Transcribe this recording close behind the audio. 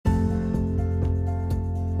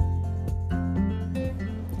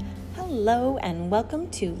Hello and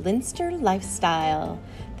welcome to Linster Lifestyle.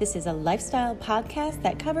 This is a lifestyle podcast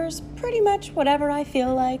that covers pretty much whatever I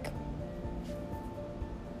feel like.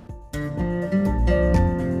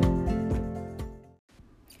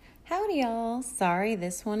 Howdy y'all. Sorry,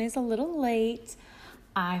 this one is a little late.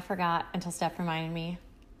 I forgot until Steph reminded me.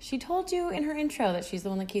 She told you in her intro that she's the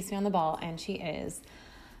one that keeps me on the ball, and she is.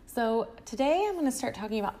 So today I'm going to start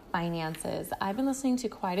talking about finances. I've been listening to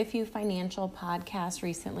quite a few financial podcasts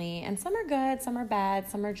recently, and some are good, some are bad,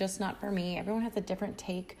 some are just not for me. Everyone has a different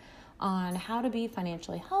take on how to be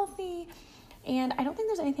financially healthy, and I don't think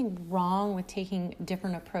there's anything wrong with taking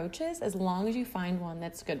different approaches as long as you find one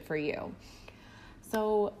that's good for you.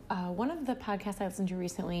 So one of the podcasts I listened to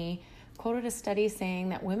recently quoted a study saying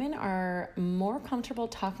that women are more comfortable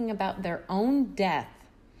talking about their own death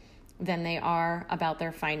than they are about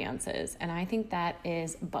their finances. And I think that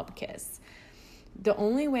is bupkis. The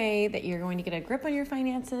only way that you're going to get a grip on your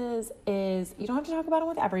finances is you don't have to talk about them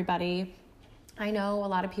with everybody. I know a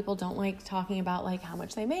lot of people don't like talking about like how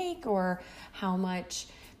much they make or how much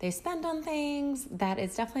they spend on things. That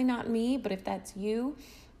is definitely not me, but if that's you,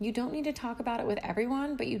 you don't need to talk about it with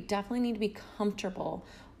everyone, but you definitely need to be comfortable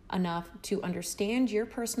enough to understand your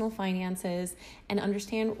personal finances and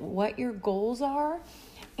understand what your goals are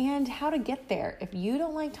and how to get there. If you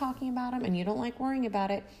don't like talking about them and you don't like worrying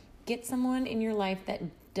about it, get someone in your life that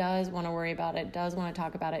does want to worry about it, does want to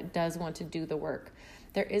talk about it, does want to do the work.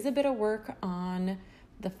 There is a bit of work on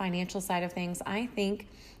the financial side of things, I think,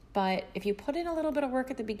 but if you put in a little bit of work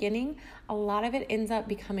at the beginning, a lot of it ends up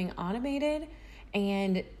becoming automated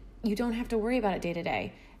and you don't have to worry about it day to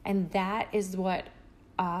day. And that is what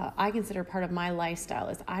I consider part of my lifestyle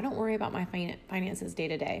is I don't worry about my finances day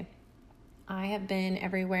to day. I have been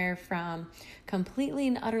everywhere from completely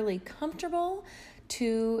and utterly comfortable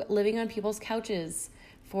to living on people's couches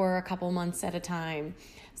for a couple months at a time.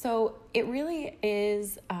 So it really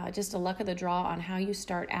is just a luck of the draw on how you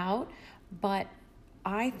start out. But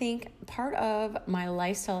I think part of my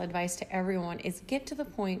lifestyle advice to everyone is get to the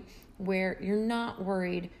point where you're not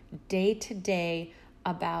worried day to day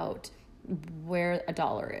about where a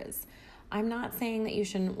dollar is. I'm not saying that you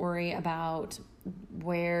shouldn't worry about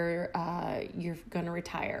where you're going to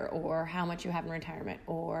retire or how much you have in retirement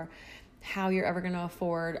or how you're ever going to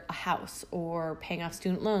afford a house or paying off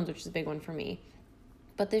student loans, which is a big one for me.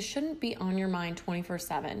 But this shouldn't be on your mind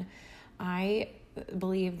 24/7. I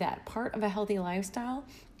believe that part of a healthy lifestyle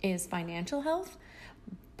is financial health,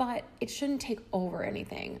 but it shouldn't take over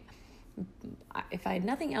anything. If I had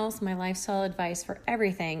nothing else, my lifestyle advice for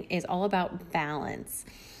everything is all about balance.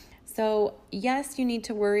 So yes, you need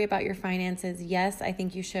to worry about your finances. Yes, I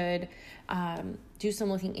think you should do some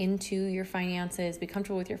looking into your finances, be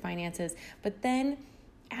comfortable with your finances. But then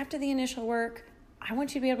after the initial work, I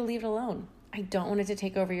want you to be able to leave it alone. I don't want it to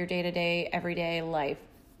take over your day-to-day, everyday life.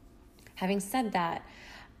 Having said that,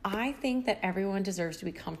 I think that everyone deserves to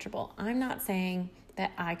be comfortable. I'm not saying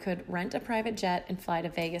that I could rent a private jet and fly to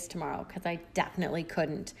Vegas tomorrow because I definitely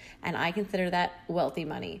couldn't. And I consider that wealthy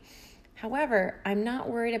money. However, I'm not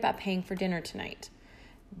worried about paying for dinner tonight.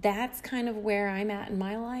 That's kind of where I'm at in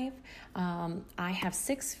my life. I have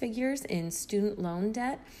 6 figures in student loan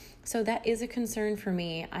debt, so that is a concern for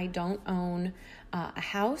me. I don't own a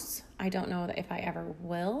house. I don't know if I ever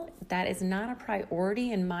will. That is not a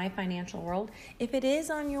priority in my financial world. If it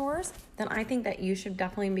is on yours, then I think that you should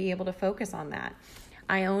definitely be able to focus on that.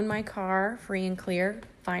 I own my car free and clear,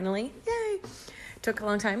 finally. Yay! Took a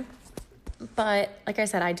long time. But like I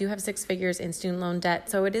said, I do have 6 figures in student loan debt,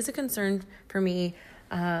 so it is a concern for me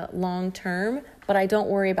long term, but I don't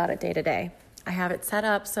worry about it day to day. I have it set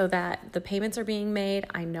up so that the payments are being made.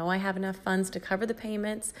 I know I have enough funds to cover the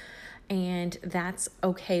payments, and that's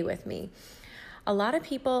okay with me. A lot of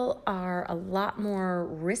people are a lot more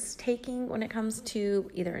risk-taking when it comes to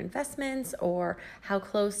either investments or how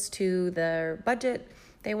close to their budget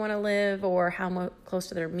they want to live or how close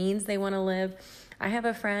to their means they want to live. I have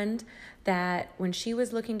a friend that when she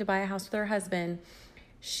was looking to buy a house with her husband,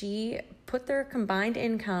 she put their combined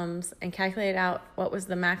incomes and calculated out what was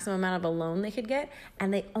the maximum amount of a loan they could get,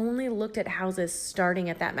 and they only looked at houses starting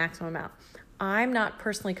at that maximum amount. I'm not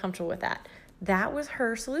personally comfortable with that. That was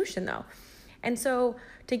her solution though. And so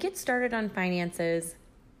to get started on finances,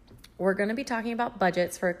 we're going to be talking about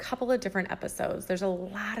budgets for a couple of different episodes. There's a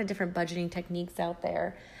lot of different budgeting techniques out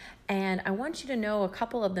there, and I want you to know a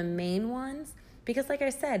couple of the main ones because like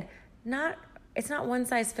I said, it's not one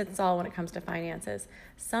size fits all when it comes to finances.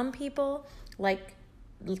 Some people like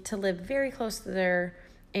to live very close to their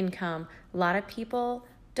income. A lot of people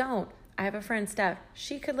don't. I have a friend, Steph.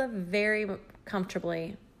 She could live very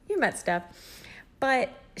comfortably. You met Steph. But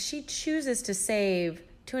she chooses to save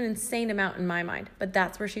to an insane amount in my mind, but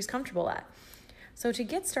that's where she's comfortable at. So to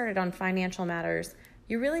get started on financial matters,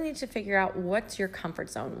 you really need to figure out what's your comfort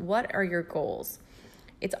zone. What are your goals?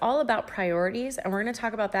 It's all about priorities, and we're going to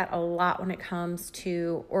talk about that a lot when it comes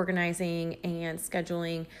to organizing and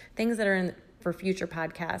scheduling things that are for future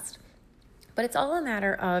podcasts. But it's all a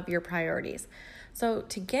matter of your priorities. So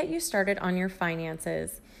to get you started on your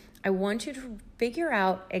finances, I want you to figure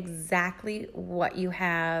out exactly what you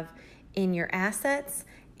have in your assets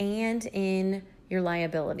and in your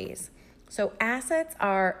liabilities. So assets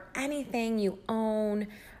are anything you own.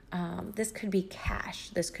 This could be cash.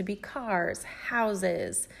 This could be cars,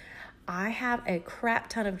 houses. I have a crap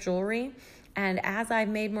ton of jewelry, and as I've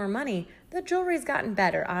made more money, the jewelry's gotten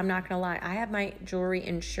better. I'm not going to lie. I have my jewelry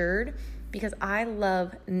insured because I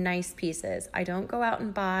love nice pieces. I don't go out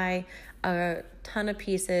and buy a ton of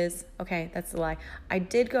pieces. Okay, that's a lie. I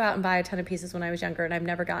did go out and buy a ton of pieces when I was younger, and I've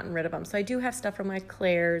never gotten rid of them. So I do have stuff from like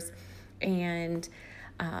Claire's and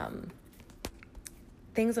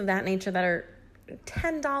things of that nature that are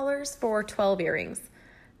 $10 for 12 earrings.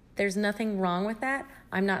 There's nothing wrong with that.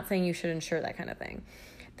 I'm not saying you should insure that kind of thing.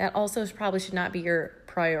 That also probably should not be your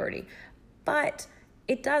priority. But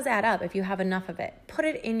it does add up if you have enough of it. Put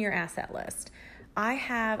it in your asset list. I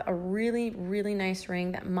have a really, really nice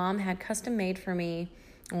ring that Mom had custom made for me.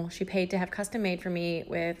 Well, she paid to have custom made for me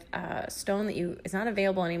with a stone that is not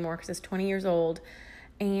available anymore because it's 20 years old.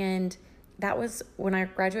 And that was when I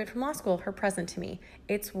graduated from law school, her present to me.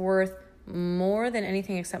 It's worth more than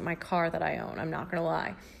anything except my car that I own. I'm not going to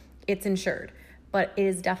lie. It's insured, but it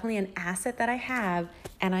is definitely an asset that I have,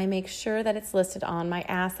 and I make sure that it's listed on my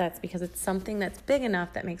assets because it's something that's big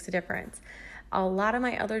enough that makes a difference. A lot of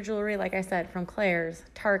my other jewelry, like I said, from Claire's,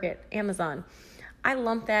 Target, Amazon, I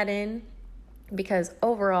lump that in because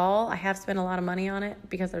overall I have spent a lot of money on it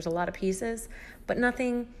because there's a lot of pieces, but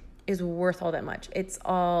nothing is worth all that much. It's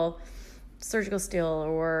all surgical steel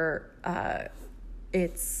or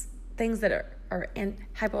it's things that are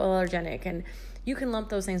hypoallergenic, and you can lump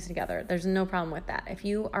those things together. There's no problem with that. If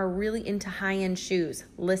you are really into high-end shoes,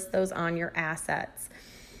 list those on your assets.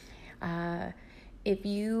 If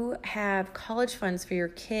you have college funds for your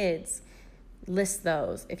kids, list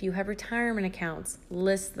those. If you have retirement accounts,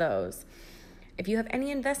 list those. If you have any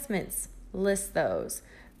investments, list those.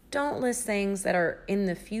 Don't list things that are in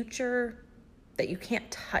the future that you can't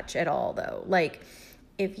touch at all, though. Like,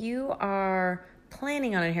 if you are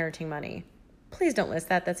planning on inheriting money, please don't list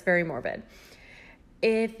that. That's very morbid.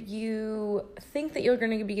 If you think that you're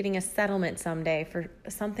going to be getting a settlement someday for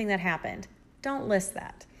something that happened, don't list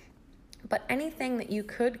that. But anything that you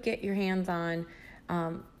could get your hands on,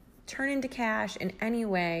 turn into cash in any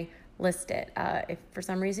way, list it. If for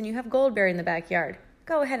some reason you have gold buried in the backyard,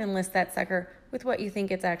 go ahead and list that sucker with what you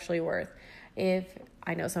think it's actually worth. If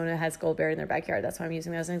I know someone that has gold buried in their backyard, that's why I'm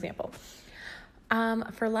using that as an example.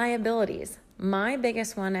 For liabilities, my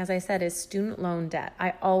biggest one, as I said, is student loan debt.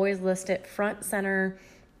 I always list it front center,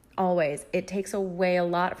 always. It takes away a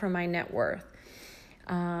lot from my net worth.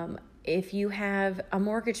 If you have a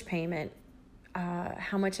mortgage payment,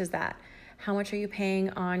 how much is that? How much are you paying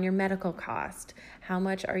on your medical cost? How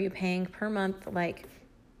much are you paying per month,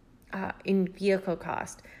 in vehicle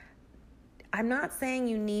cost? I'm not saying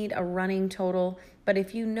you need a running total, but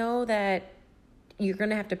if you know that you're going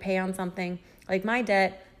to have to pay on something, like my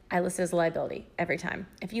debt, I list it as a liability every time.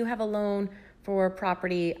 If you have a loan for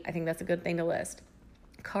property, I think that's a good thing to list.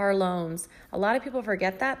 Car loans. A lot of people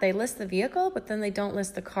forget that. They list the vehicle, but then they don't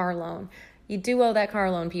list the car loan. You do owe that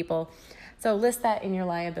car loan, people. So list that in your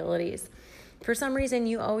liabilities. For some reason,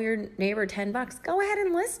 you owe your neighbor $10, go ahead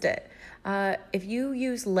and list it. If you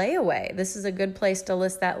use layaway, this is a good place to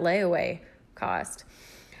list that layaway cost.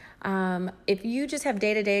 If you just have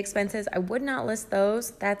day-to-day expenses, I would not list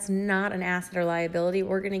those. That's not an asset or liability.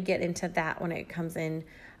 We're going to get into that when it comes in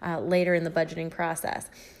later in the budgeting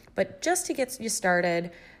process. But just to get you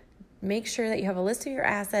started, make sure that you have a list of your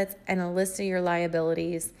assets and a list of your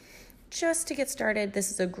liabilities. Just to get started,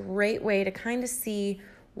 this is a great way to kind of see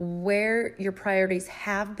where your priorities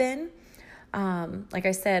have been. Like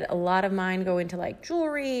I said, a lot of mine go into like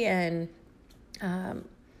jewelry and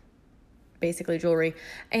basically jewelry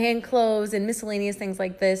and clothes and miscellaneous things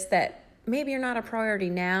like this that maybe you're not a priority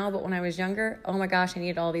now, but when I was younger, oh my gosh, I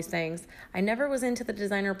needed all these things. I never was into the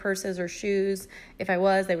designer purses or shoes. If I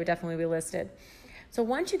was, they would definitely be listed. So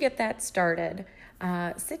once you get that started,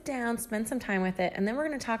 sit down, spend some time with it, and then we're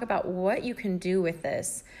going to talk about what you can do with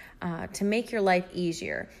this to make your life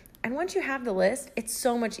easier. And once you have the list, it's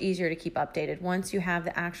so much easier to keep updated once you have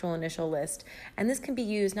the actual initial list. And this can be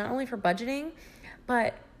used not only for budgeting,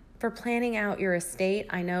 but for planning out your estate.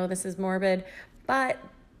 I know this is morbid, but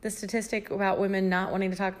the statistic about women not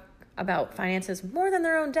wanting to talk about finances more than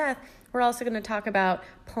their own death, we're also going to talk about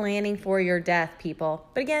planning for your death, people.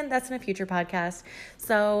 But again, that's in a future podcast.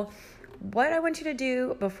 So what I want you to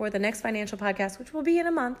do before the next financial podcast, which will be in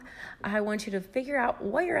a month, I want you to figure out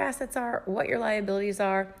what your assets are, what your liabilities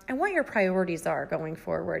are, and what your priorities are going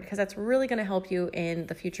forward, because that's really going to help you in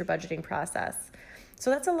the future budgeting process. So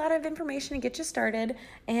that's a lot of information to get you started.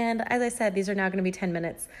 And as I said, these are now going to be 10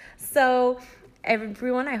 minutes. So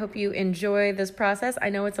everyone, I hope you enjoy this process. I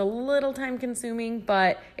know it's a little time consuming,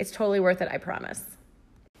 but it's totally worth it, I promise.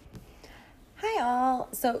 Hi all.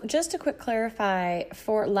 So just to quick clarify,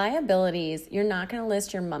 for liabilities, you're not going to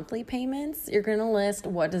list your monthly payments. You're going to list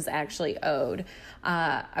what is actually owed.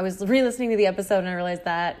 I was re-listening to the episode and I realized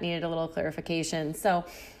that needed a little clarification. So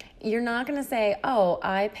you're not going to say, oh,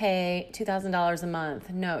 I pay $2,000 a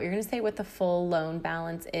month. No, you're going to say what the full loan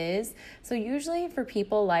balance is. So usually for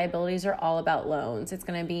people, liabilities are all about loans. It's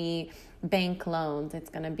going to be bank loans.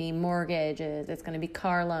 It's going to be mortgages. It's going to be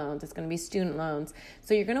car loans. It's going to be student loans.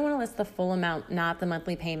 So you're going to want to list the full amount, not the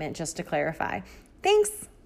monthly payment, just to clarify. Thanks.